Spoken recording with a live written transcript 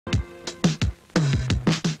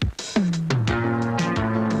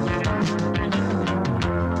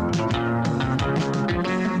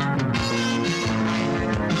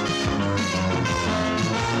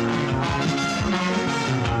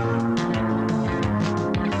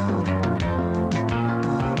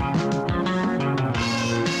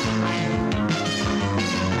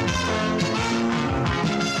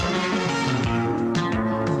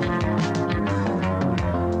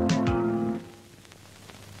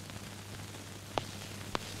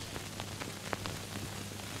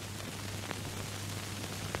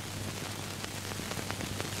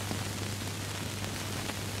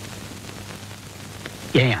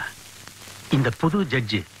ஏயா இந்த புது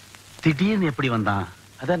ஜட்ஜி திடீர்னு எப்படி வந்தான்?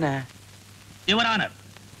 அதானே. யுவர் ஆனர்,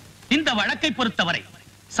 இந்த வழக்கை பொறுத்தவரை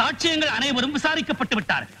சாட்சியங்கள் அனைவரும் விசாரிக்கப்பட்டு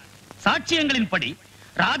விட்டார்கள். சாட்சியங்களின்படி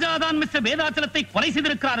ராஜாதான் மிஸ்டர் வேதாச்சலத்தை கொலை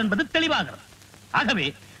செய்திருக்கிறார் என்பது தெளிவாகிறது. ஆகவே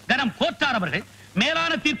கனம் கோர்ட்டார் அவர்கள்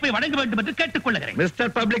மேலான தீர்ப்பை வழங்க வேண்டும் என்று கேட்டுக்கொள்கிறேன்.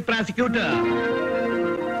 மிஸ்டர் பப்ளிக் ப்ராசிக்யூட்டர்,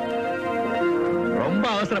 ரொம்ப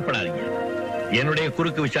அவசரப்படாதீங்க. என்னுடைய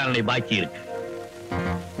குறுக்கு விசாரணை பாக்கி இருக்கு.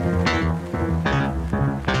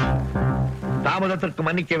 தாமதத்திற்கு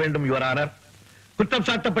மன்னிக்க வேண்டும் யுவர் ஆனர். குற்றம்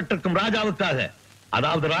சாட்டப்பட்டிருக்கும் ராஜாவுக்காக,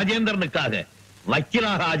 அதாவது ராஜேந்திரனுக்காக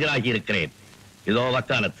வக்கீலாக ஆஜராகி இருக்கிறேன். இதோ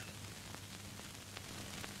வக்காலத்து.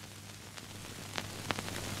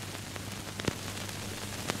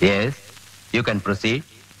 Yes, you can proceed.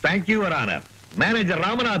 Thank you, Your Honor. Manager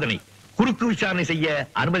ராமநாதனை குறுக்கு விசாரணை செய்ய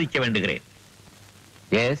அனுமதிக்க வேண்டுகிறேன்.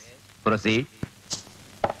 Yes, proceed.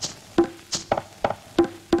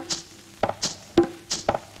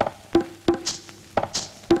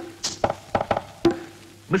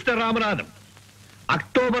 Mister Ramanathan,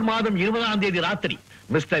 October மாதம் 20ஆம் தேதி ராத்திரி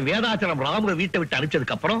மிஸ்டர் வேதாச்சலம் ராமுவை வீட்டை விட்டு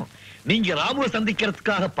அனுப்பிச்சதுக்கு அப்புறம் நீங்க ராமுவை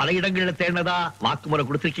சந்திக்கிறதுக்காக பல இடங்கள்ல தேடினதா வாக்குமூலம்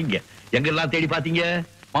கொடுத்திருக்கீங்க. எங்கெல்லாம் தேடி பாத்தீங்க?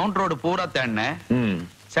 மவுண்ட் ரோடு பூரா தேடினேன்.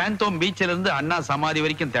 சாந்தோம் பீச்ல இருந்து அண்ணா சமாதி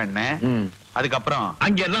வரைக்கும் தேடினேன். அதுக்கப்புறம்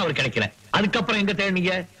அங்கெல்லாம் அவர் கிடைக்கல. அதுக்கப்புறம் எங்க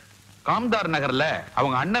தேடினீங்க? காம்தார் நகர்ல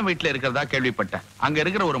அவங்க அண்ணன் வீட்டுல இருக்கிறதா கேள்விப்பட்டேன். அங்க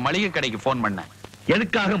இருக்கிற ஒரு மளிகை கடைக்கு போன் பண்ணேன்.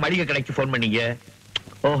 எதுக்காக மளிகை கடைக்கு போன் பண்ணீங்க?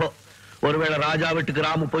 ஓஹோ, ஒருவேளை ராஜா வீட்டுக்கு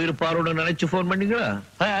ராமு போயிருப்பாரோன்னு நினைச்சு போன் பண்ணீங்களா?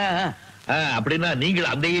 அப்படின்னா நீங்க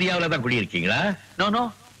அந்த ஏரியாவில தான் குடியிருக்கீங்களா? நோ நோ,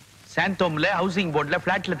 சாந்தோம்ல ஹவுசிங் போர்ட்ல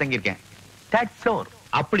பிளாட்ல தங்கியிருக்கேன். Third floor.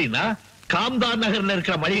 அப்படின்னா காம்தார் நகர்ல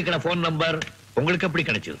இருக்கிற மளிகை கடை போன் நம்பர் உங்களுக்கு எப்படி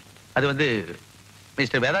கிடைச்சது? அது வந்து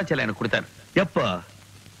மிஸ்டர் வேதாச்சலம் எனக்கு கொடுத்தாரு. எப்போ?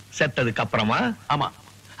 செத்ததுக்கு அப்புறமா? ஆமா,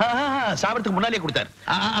 சாவறதுக்கு முன்னாலே கொடுத்தாரு.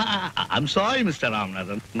 I'm sorry mister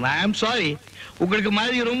Ramanathan, I'm sorry. உங்களுக்கு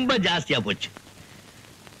மாதிரி ரொம்ப ஜாஸ்தியா போச்சு.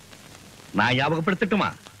 நான் ஞாபகப்படுத்தட்டுமா?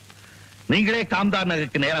 நீங்களே காம்தார்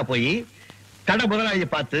நகருக்கு நேரா போய் கடை முதலாளியை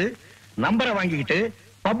பார்த்து நம்பரை வாங்கிக்கிட்டு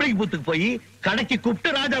பப்ளிக் பூத்துக்கு போய் கடைக்கு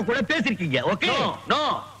கூப்பிட்டு ராஜா கூட பேசிருக்கீங்க. ஓகே? நோ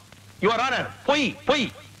யுவர் ஆனர், பொய் பொய்.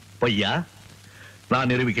 பொய்யா? நான்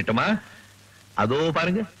நிரூபிக்கட்டுமா? அதோ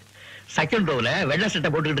பாருங்க, செகண்ட் ரோல வெள்ளை சட்டை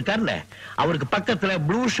போட்டுக்கிட்டு இருக்காருல்ல, அவருக்கு பக்கத்துல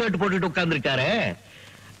ப்ளூ ஷர்ட் போட்டுட்டு உட்கார்ந்து இருக்காரு.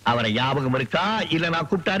 அவரை ஞாபகம் இருக்கா? இல்ல நான்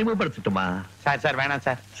கூப்பிட்டு அறிமுகப்படுத்தட்டுமா? சார் சார் வேணாம்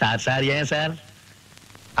சார். சார் சார் ஏன் சார்?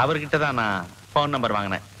 அவர்கிட்ட தான் நான் போன் நம்பர்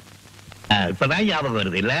வாங்கினேன். இப்பதான் ஞாபகம்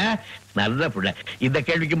வருது இல்ல? நல்ல புள்ள. இந்த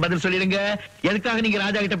கேள்விக்கு பதில் சொல்லிடுங்க. எதுக்காக நீங்க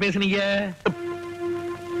ராஜா கிட்ட பேசுனீங்க?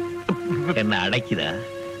 என்ன அடைக்குதா?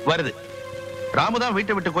 வருது. ராமுதான்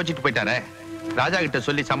வீட்டை விட்டு கோச்சிட்டு போயிட்டாரே, ராஜா கிட்ட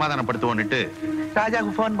சொல்லி சமாதானப்படுத்துவோன்னுட்டு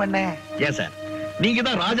ராஜாவுக்கு போன் பண்ணேன். ஏன் சார், நீங்க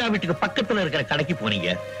தான் ராஜா வீட்டுக்கு பக்கத்துல இருக்கிற கடைக்கு போனீங்க.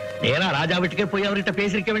 நேரா ராஜா வீட்டுக்கே போய் அவர்கிட்ட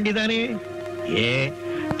பேசிருக்க வேண்டியதானே? ஏன்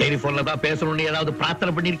டெலிபோன்ல தான் பேசணும்னு ஏதாவது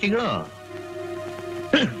பிரார்த்தனை பண்ணிருக்கீங்களோ?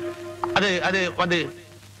 அது அது வந்து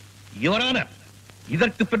யுவர் ஆனர்,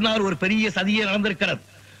 இதற்கு பின்னால் ஒரு பெரிய சதியே நடந்திருக்கிறது.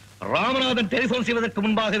 ராமநாதன் டெலிபோன் செய்வதற்கு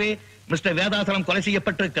முன்பாகவே மிஸ்டர் வேதாசலம் கொலை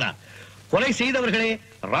செய்யப்பட்டிருக்கிறார். கொலை செய்தவர்களே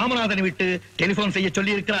ராமநாதனை விட்டு டெலிபோன் செய்ய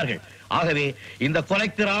சொல்லி இருக்கிறார்கள். ஆகவே இந்த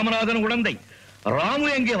கொலைக்கு ராமநாதன் உடந்தை. ராமு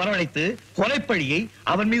எங்கே வரவழைத்து கொலைப்பழியை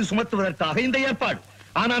அவன் மீது சுமத்துவதற்காக இந்த ஏற்பாடு.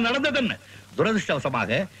 ஆனால் நடந்தது என்ன?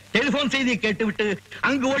 துரதிருஷ்டவசமாக டெலிபோன் செய்தியை கேட்டுவிட்டு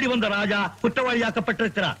அங்கு ஓடி வந்த ராஜா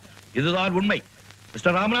குற்றவாளியாக்கப்பட்டிருக்கிறார். இதுதான் உண்மை.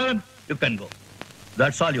 Mister Ramanathan, you can go.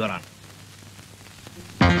 That's all, Your Honor.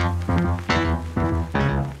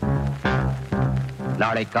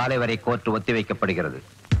 நாளை காலை வரை கோர்ட் ஒத்திவைக்கப்படுகிறது.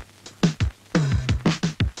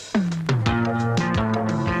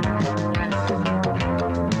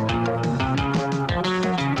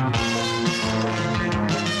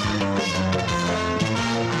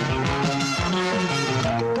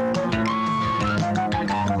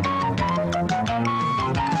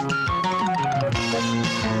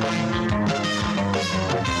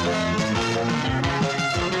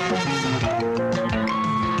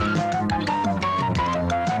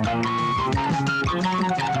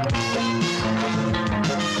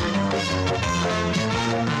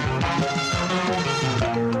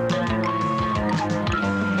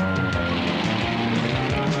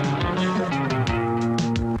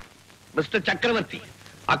 மிஸ்டர் சக்கரவர்த்தி,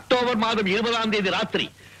 அக்டோபர் மாதம் 20ஆம் தேதி ராத்திரி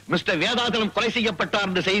மிஸ்டர் வேதாச்சலம் கொலை செய்யப்பட்டார்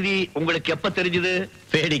என்ற செய்தி உங்களுக்கு எப்ப தெரிஞ்சது?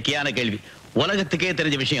 வேடிக்கையான கேள்வி. உலகத்துக்கே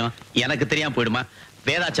தெரிஞ்ச விஷயம் எனக்கு தெரியாம போயிடுமா?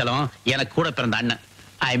 வேதாச்சலம் எனக்கு கூட பிறந்த அண்ணன்.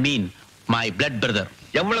 ஐ மீன் மை பிளட் பிரதர்.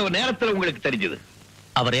 எவ்வளவு நேரத்துல உங்களுக்கு தெரிஞ்சது?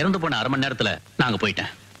 அவர் இறந்து போன அரை மணி நேரத்துல நாங்க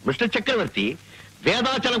போயிட்டேன். மிஸ்டர் சக்கரவர்த்தி,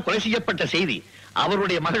 வேதாச்சலம் கொலை செய்யப்பட்ட செய்தி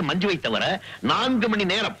அவருடைய மகள் மஞ்சுவை தவிர 4 மணி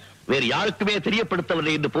நேரம் வேறு யாருக்குமே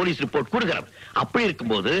தெரியப்படுத்தவில்லை என்று போலீஸ் ரிப்போர்ட் கூறுகிறது. அப்படி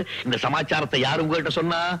இருக்கும்போது இந்த சமாச்சாரத்தை யாரு உங்ககிட்ட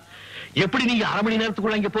சொன்னா? எப்படி நீங்க அரை மணி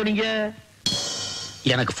நேரத்துக்குள்ள இங்க போனீங்க?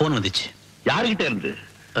 எனக்கு போன் வந்துச்சு. யாருகிட்ட இருந்து?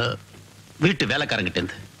 வீட்டு வேலைக்காரங்கிட்ட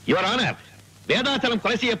இருந்து. யுவர் ஆனர், வேதாச்சலம்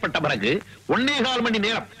கொலை செய்யப்பட்ட பிறகு 1.25 மணி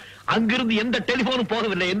நேரம் அங்கிருந்து எந்த டெலிபோனும்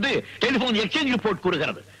போகவில்லை என்று டெலிபோன் எக்ஸ்சேஞ்ச் ரிப்போர்ட்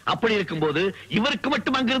கூறுகிறது. அப்படி இருக்கும்போது இவருக்கு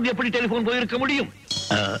மட்டும் அங்கிருந்து எப்படி டெலிபோன் போயிருக்க முடியும்?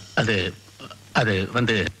 அது அது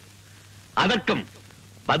வந்து அதற்கும்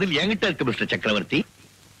பதில் என்கிட்ட இருக்கு மிஸ்டர் சக்கரவர்த்தி.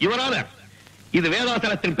 யுவர் ஆனர், இது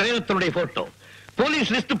வேதாச்சலத்தின் பிரேதத்தினுடைய போட்டோ.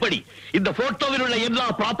 போலீஸ் லிஸ்ட் படி இந்த போட்டோவில் உள்ள எல்லா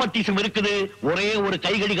ப்ராப்பர்ட்டிஸும் இருக்குது, ஒரே ஒரு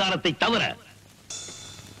கைகடிகாரத்தை தவிர.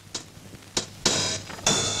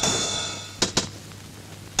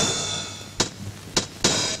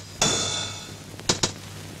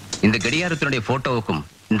 இந்த கடிகாரத்தினுடைய போட்டோவுக்கும்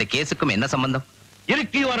இந்த கேஸுக்கும் என்ன சம்பந்தம்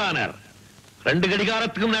இருக்கு யுவர் ஆனர்? 2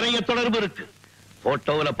 கடிகாரத்துக்கும் நிறைய தொடர்பு இருக்கு.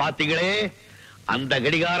 போட்டோவில் பாத்தீங்களே, அந்த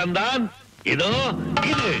கடிகாரம் தான் இதோ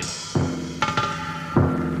இது.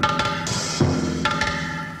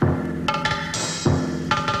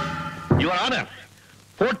 யுவர் ஆனர்,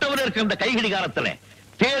 போட்டோவில் இருக்க அந்த கை கடிகாரத்துல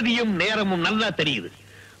தேதியும் நேரமும் நல்லா தெரியுது.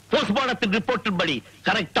 போஸ்ட்மார்டத்தின் ரிப்போர்ட்டின் படி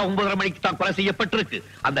கரெக்டா 9:30 மணிக்கு தான் கொலை செய்யப்பட்டிருக்கு.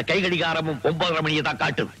 அந்த கை கடிகாரமும் 9:30 மணியை தான்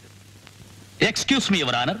காட்டுது. எக்ஸ்கியூஸ் மீ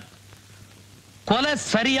யுவர் ஆனர், கொலை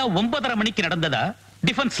சரியா 9:30 மணிக்கு நடந்ததா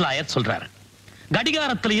டிஃபென்ஸ் லாயர் சொல்றாரு.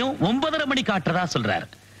 கடிகாரத்திலையும் 9:30 மணி காட்டுறதா சொல்றாரு.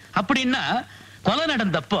 அப்படின்னா கொலை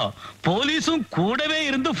நடந்தப்போ போலீஸும் கூடவே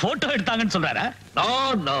இருந்து போட்டோ எடுத்தாங்கன்னு சொல்றாரா? நோ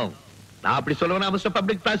நோ, நான் அப்படி சொல்லுவேன் மிஸ்டர்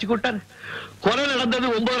பப்ளிக் ப்ராசிக்யூட்டர். கொலை நடந்தது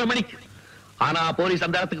 9:30 மணிக்கு. ஆனா போலீஸ்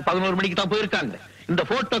அந்த இடத்துக்கு 11 மணிக்கு தான் போயிருக்காங்க. இந்த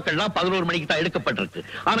போட்டோக்கள்லாம் 11 மணிக்கு தான் எடுக்கப்பட்டிருக்கு.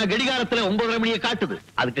 ஆனா கடிகாரத்துல 9:30 மணியை காட்டுது.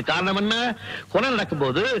 அதுக்கு காரணம் என்ன? கொலை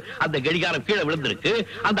நடக்கும்போது அந்த கடிகாரம் கீழே விழுந்திருக்கு.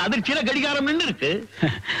 அந்த அதிர்ச்சியில கடிகாரம் நின்று இருக்கு.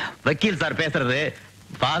 வக்கீல் சார் பேசுறது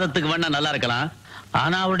வாதத்துக்கு வேணா நல்லா இருக்கலாம்.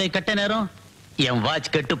 ஆனா அவருடைய கட்ட நேரம் என்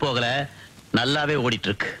வாட்ச் கெட்டு போகல, நல்லாவே ஓடிட்டு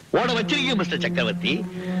இருக்கு. ஓட வச்சிருக்கீங்க மிஸ்டர் சக்கரவர்த்தி.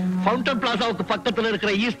 ஃபவுண்டன் பிளாசாவுக்கு பக்கத்துல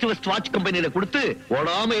இருக்கிற ஈஸ்ட் வெஸ்ட் வாட்ச் கம்பெனியில கொடுத்து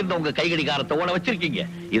ஓடாம இருந்த உங்க கை கடிகாரத்தை ஓட வச்சிருக்கீங்க.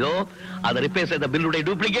 இதோ அதை ரிப்பேர் செய்த பில்லுடைய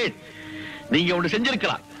டூப்ளிகேட். நீங்க ஒண்ணு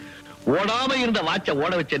செஞ்சிருக்கலாம். ஓடாம இருந்த வாட்ச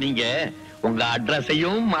ஓட வச்ச நீங்க உங்க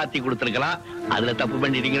அட்ரஸையும் மாத்தி கொடுத்திருக்கலாம். அதுல தப்பு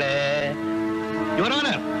பண்ணிட்டீங்களே. யுவர்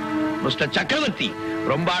ஆனர், மிஸ்டர் சக்கரவர்த்தி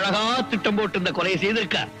ரொம்ப அழகா திட்டம் போட்டு இந்த கொலையை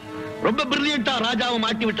செய்திருக்கார். ரொம்ப பிரில்லியண்டா ராஜாவை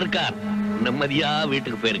மாட்டி விட்டு இருக்கார். நிம்மதியா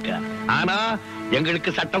வீட்டுக்கு போயிருக்கார். ஆனா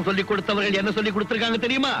எங்களுக்கு சட்டம் சொல்லி கொடுத்தவர்கள் என்ன சொல்லி கொடுத்திருக்காங்க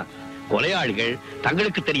தெரியுமா? கொலையாளிகள்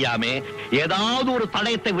தங்களுக்கு தெரியாம ஏதாவது ஒரு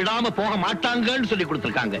தடயத்தை விடாம போக மாட்டாங்கன்னு சொல்லி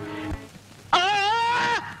கொடுத்திருக்காங்க.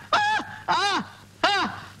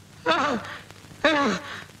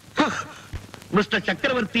 மிஸ்டர்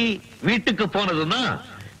சக்கரவர்த்தி வீட்டுக்கு போனதுன்னா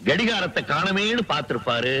கடிகாரத்தை காணமேன்னு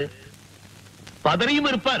பார்த்திருப்பாரு. பதறியும்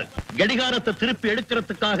இருப்பார். கடிகாரத்தை திருப்பி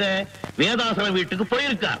எடுக்கிறதுக்காக வேதாசலம் வீட்டுக்கு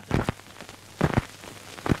போயிருக்கார்.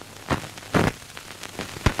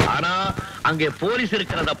 ஆனா அங்கே போலீஸ்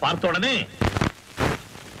இருக்கிறத பார்த்த உடனே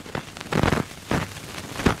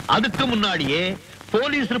அதுக்கு முன்னாடியே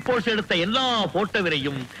போலீஸ் ரிப்போர்ட்ஸ் எடுத்த எல்லா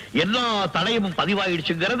போட்டோவிலையும் எல்லா தடயமும்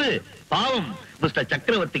பதிவாயிடுச்சுங்கிறது பாவம் மிஸ்டர்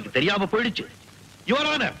சக்கரவர்த்திக்கு தெரியாம போயிடுச்சு. யுவர்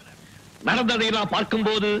ஆனர், நடந்ததையெல்லாம்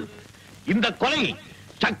பார்க்கும்போது இந்த கொலை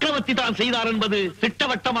சக்கரவர்த்தி தான் செய்தார் என்பது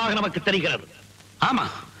திட்டவட்டமாக நமக்கு தெரிகிறது. ஆமா,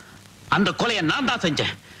 அந்த கொலையை நான் தான்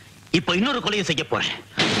செஞ்சேன். இப்ப இன்னொரு கொலையை செய்ய போறேன்.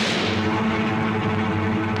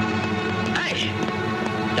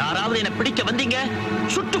 யாராவது என்ன பிடிக்க வந்தீங்க,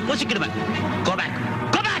 சுட்டு பொசிக்கிடுவேன். Go back.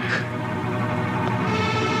 Go back.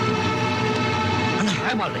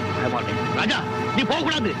 ராஜா, நீ போக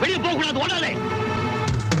கூடாது, வெளியே போக கூடாது, ஓடாதே.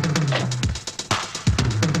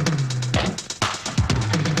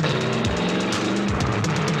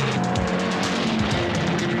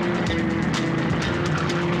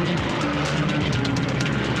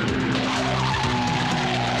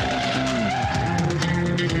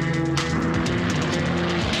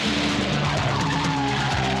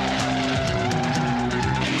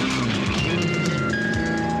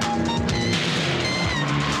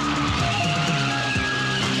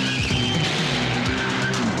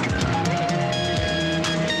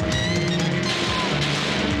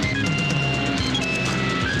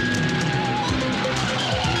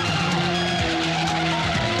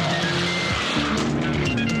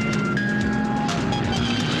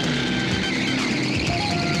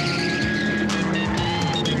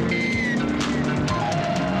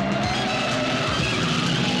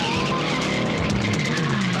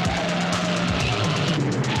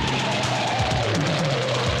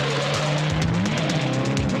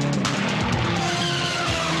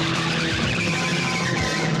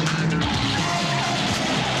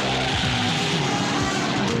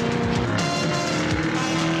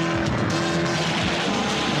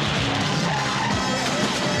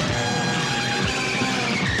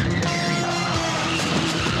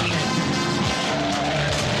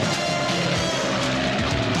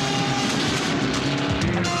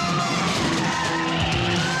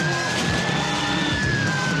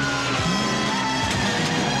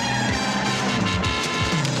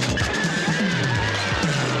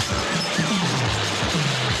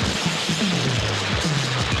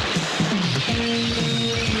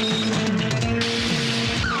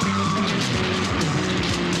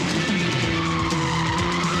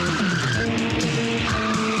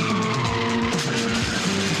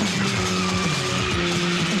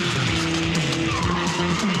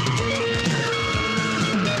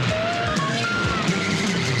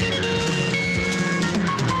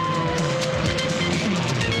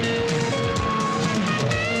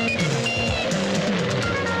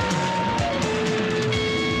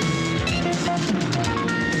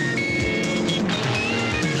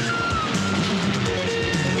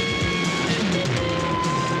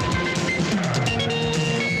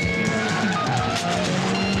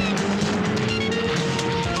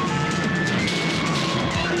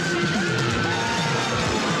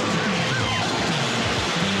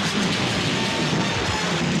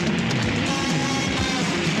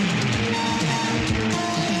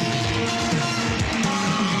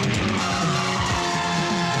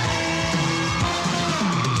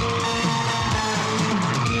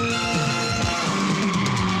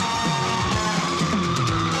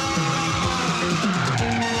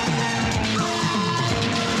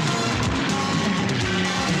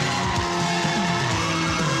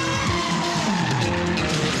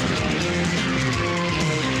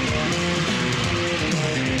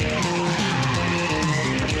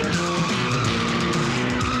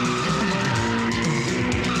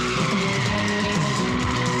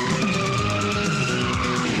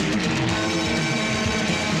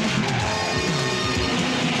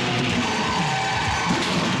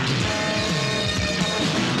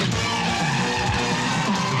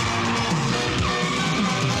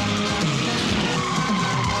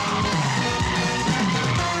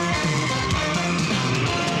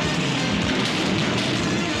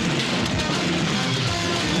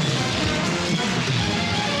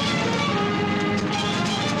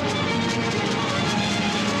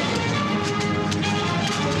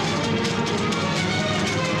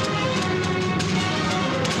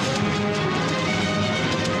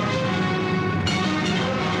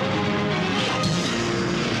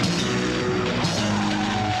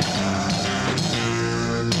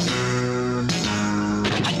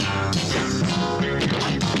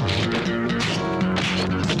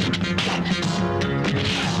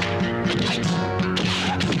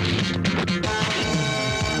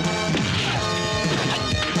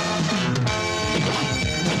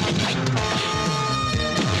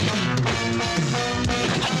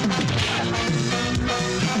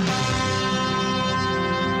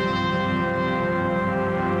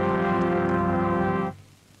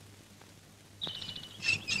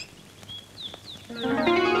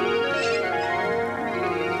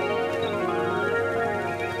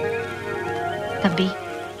 தம்பி,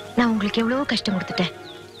 நான் உங்களுக்கு எவ்வளவோ கஷ்டம் கொடுத்துட்டேன்.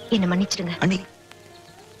 என்ன மன்னிச்சிடுங்க. அண்ணி,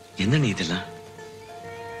 என்ன நீ இதெல்லாம்?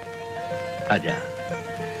 ராஜா,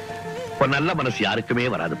 ஒரு நல்ல மனசு யாருக்குமே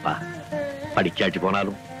வராதுப்பா. படிக்காட்டி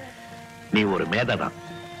போனாலும் நீ ஒரு மேதைதான்.